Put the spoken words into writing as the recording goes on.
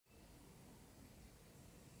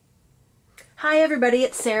Hi everybody,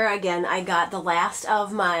 it's Sarah again. I got the last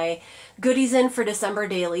of my goodies in for December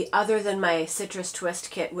daily other than my citrus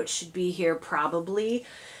twist kit, which should be here probably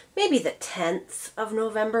maybe the 10th of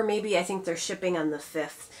November. Maybe I think they're shipping on the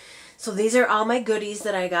 5th. So these are all my goodies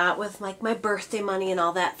that I got with like my birthday money and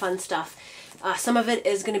all that fun stuff. Some of it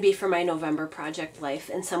is going to be for my November Project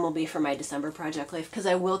Life and some will be for my December Project Life because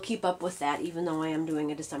I will keep up with that even though I am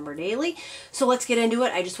doing a December daily. So let's get into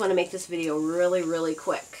it. I just want to make this video really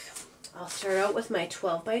quick. I'll start out with my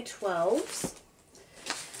 12 by 12s.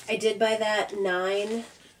 I did buy that 9,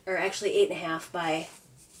 or actually 8.5 by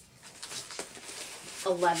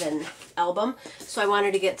 11 album. So I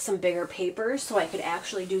wanted to get some bigger papers so I could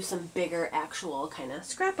actually do some bigger actual kind of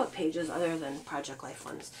scrapbook pages other than Project Life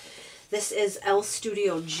ones. This is L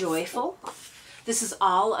Studio Joyful. This is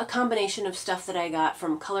all a combination of stuff that I got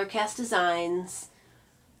from Colorcast Designs.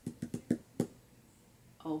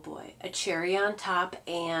 Oh boy, a cherry on top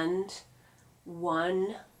and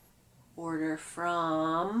one order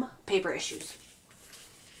from Paper Issues.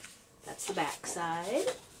 That's the back side.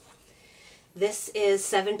 This is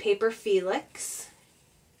 7 Paper Felix.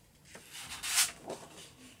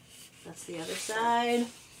 That's the other side.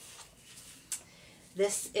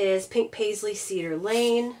 This is Pink Paisley Cedar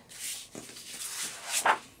Lane.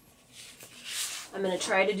 I'm going to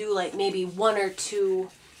try to do like maybe 1 or 2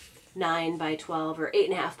 9 by 12 or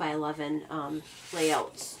 8.5 by 11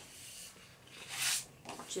 layouts,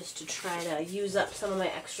 just to try to use up some of my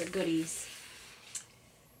extra goodies.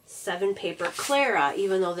 7 Paper Clara,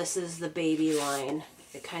 even though this is the baby line,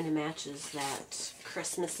 it kind of matches that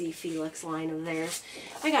Christmassy Felix line of theirs.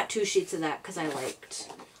 I got 2 sheets of that because I liked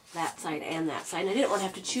that side and that side, and I didn't want to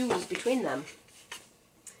have to choose between them.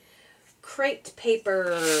 Crate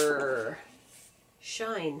Paper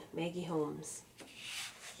Shine, Maggie Holmes.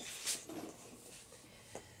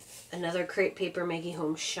 Another Crate Paper Maggie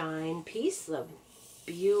Holmes Shine piece, the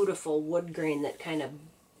beautiful wood grain that kind of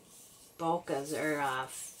bokehs or,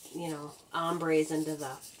 you know, ombres into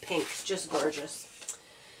the pinks. Just gorgeous.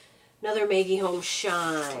 Another Maggie Holmes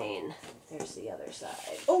Shine. There's the other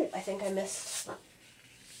side. Oh, I think I missed.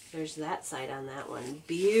 There's that side on that one.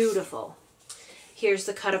 Beautiful. Here's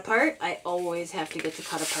the cut apart. I always have to get the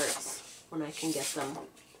cut aparts when I can get them.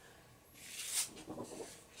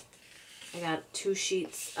 I got 2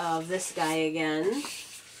 sheets of this guy again.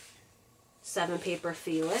 7 Paper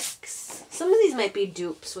Felix. Some of these might be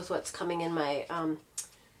dupes with what's coming in my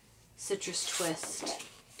Citrus Twist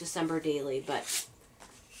December Daily, but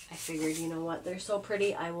I figured, you know what, they're so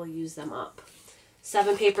pretty, I will use them up.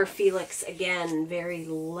 7 Paper Felix, again, very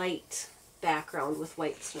light background with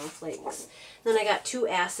white snowflakes. Then I got 2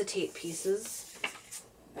 acetate pieces.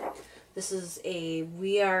 This is a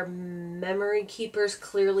We Are Memory Keepers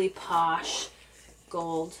Clearly Posh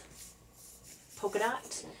Gold polka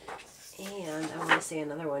dot. And I want to say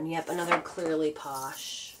another one. Yep, another Clearly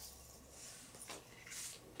Posh.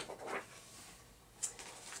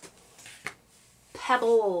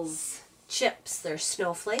 Pebbles Chips. They're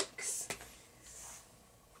snowflakes.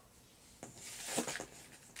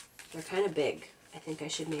 They're kind of big. I think I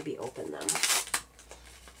should maybe open them,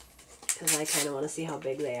 because I kind of want to see how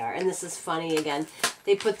big they are. And this is funny again.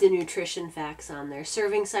 They put the nutrition facts on there.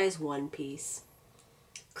 Serving size 1 piece.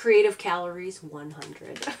 Creative calories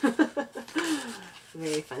 100.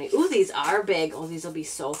 Very funny. Ooh, these are big. Oh, these will be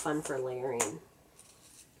so fun for layering.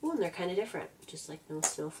 Ooh, and they're kind of different. Just like no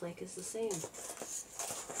snowflake is the same.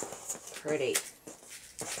 Pretty.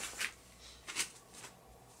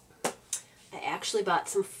 I actually bought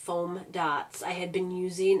some foam dots. I had been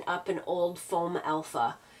using up an old foam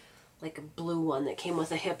alpha, like a blue one that came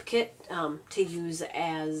with a hip kit, to use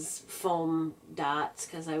as foam dots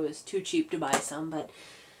because I was too cheap to buy some, but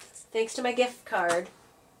thanks to my gift card,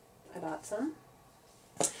 I bought some.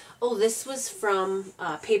 Oh, this was from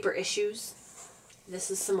Paper Issues. This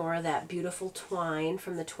is some more of that beautiful twine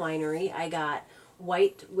from the Twinery. I got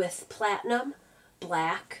white with platinum,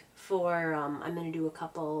 black for, I'm going to do a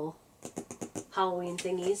couple Halloween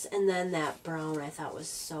thingies, and then that brown I thought was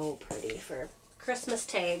so pretty for Christmas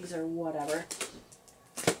tags or whatever.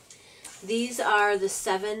 These are the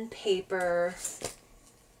 7 Paper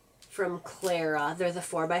from Clara. They're the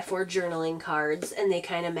 4x4 journaling cards, and they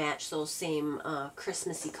kind of match those same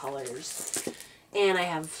Christmassy colors. And I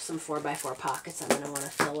have some 4x4 pockets I'm going to want to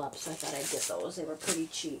fill up, so I thought I'd get those. They were pretty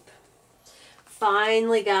cheap.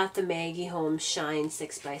 Finally got the Maggie Holmes Shine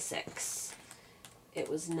 6x6. It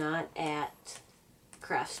was not at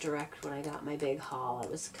Crafts Direct when I got my big haul. It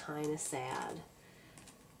was kind of sad.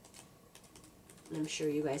 I'm sure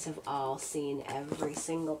you guys have all seen every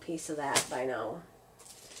single piece of that by now.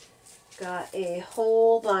 Got a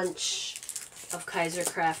whole bunch of Kaiser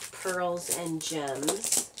Craft Pearls and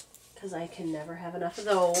Gems, because I can never have enough of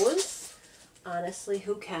those. Honestly,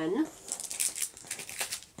 who can?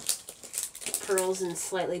 Pearls in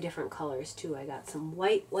slightly different colors too. I got some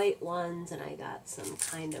white ones, and I got some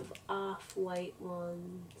kind of off-white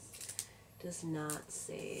ones. Does not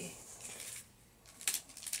say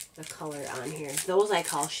the color on here. Those I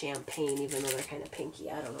call champagne, even though they're kind of pinky.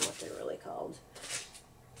 I don't know what they're really called.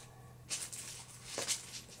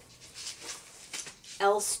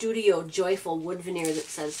 L Studio Joyful Wood Veneer that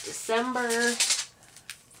says December.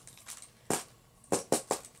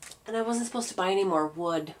 And I wasn't supposed to buy any more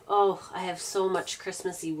wood. Oh, I have so much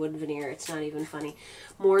Christmassy wood veneer. It's not even funny.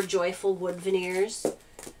 More Joyful Wood Veneers.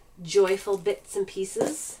 Joyful Bits and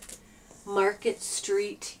Pieces. Market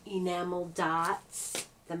Street Enamel Dots.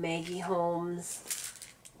 The Maggie Holmes.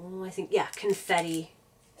 Oh, I think, yeah, confetti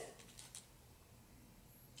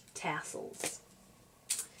tassels.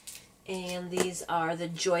 And these are the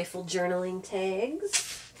Joyful Journaling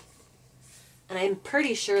tags. And I'm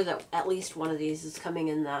pretty sure that at least one of these is coming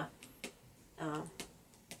in the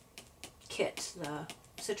kit, the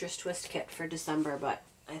Citrus Twist kit for December, but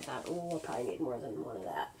I thought, oh, we'll probably need more than one of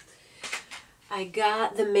that. I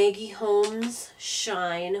got the Maggie Holmes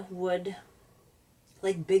Shine wood,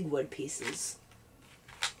 like big wood pieces.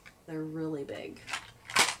 They're really big.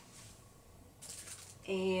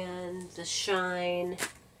 And the Shine,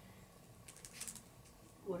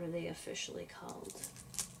 what are they officially called?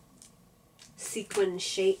 Sequin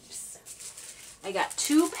Shapes. I got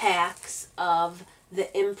 2 packs of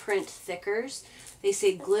the imprint thickers. They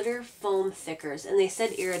say glitter foam thickers, and they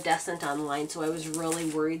said iridescent online, so I was really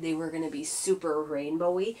worried they were going to be super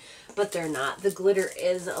rainbowy, but they're not. The glitter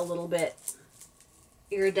is a little bit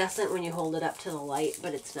iridescent when you hold it up to the light,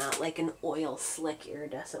 but it's not like an oil slick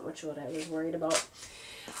iridescent, which is what I was worried about.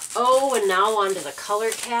 Oh, and now on to the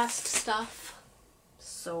Colorcast stuff.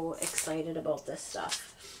 So excited about this stuff.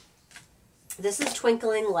 This is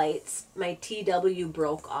Twinkling Lights. My TW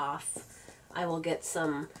broke off. I will get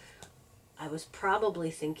some. I was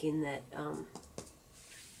probably thinking that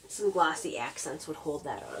some glossy accents would hold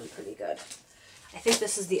that on pretty good. I think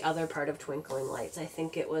this is the other part of Twinkling Lights. I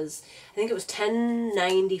think it was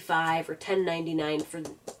 $10.95 or $10.99 for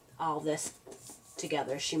all this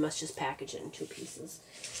together. She must just package it in 2 pieces.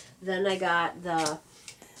 Then I got the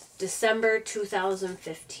December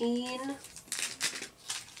 2015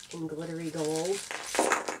 in glittery gold.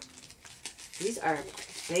 These are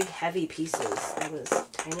big, heavy pieces. I was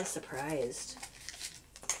kind of surprised.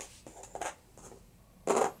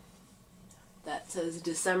 That says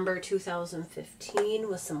December 2015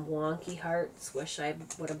 with some wonky hearts. Wish I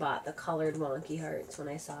would have bought the colored wonky hearts when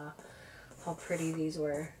I saw how pretty these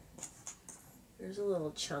were. There's a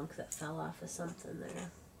little chunk that fell off of something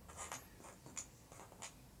there.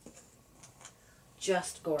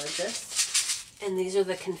 Just gorgeous. And these are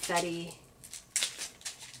the confetti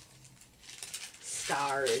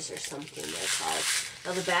stars or something they're called.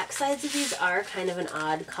 Now the back sides of these are kind of an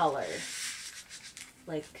odd color.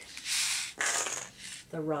 Like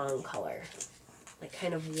the wrong color. Like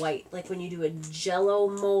kind of white. Like when you do a jello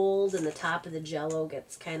mold and the top of the jello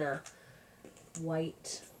gets kind of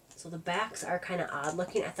white. So the backs are kind of odd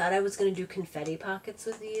looking. I thought I was going to do confetti pockets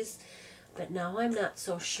with these, but now I'm not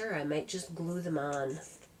so sure. I might just glue them on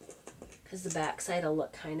because the back side will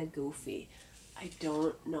look kind of goofy. I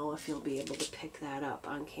don't know if you'll be able to pick that up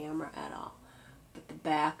on camera at all. But the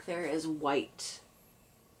back there is white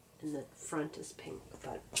and the front is pink.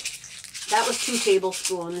 But that was 2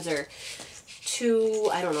 tablespoons or 2,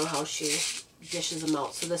 I don't know how she dishes them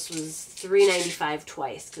out. So this was $3.95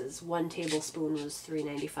 twice because 1 tablespoon was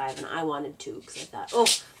 $3.95 and I wanted 2 because I thought, oh,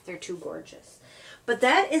 they're too gorgeous. But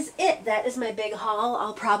that is it. That is my big haul.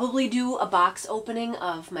 I'll probably do a box opening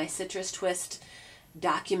of my Citrus Twist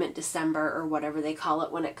Document December or whatever they call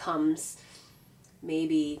it when it comes,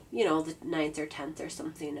 maybe, you know, the 9th or 10th or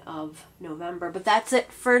something of November. But that's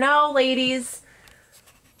it for now, ladies.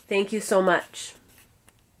 Thank you so much.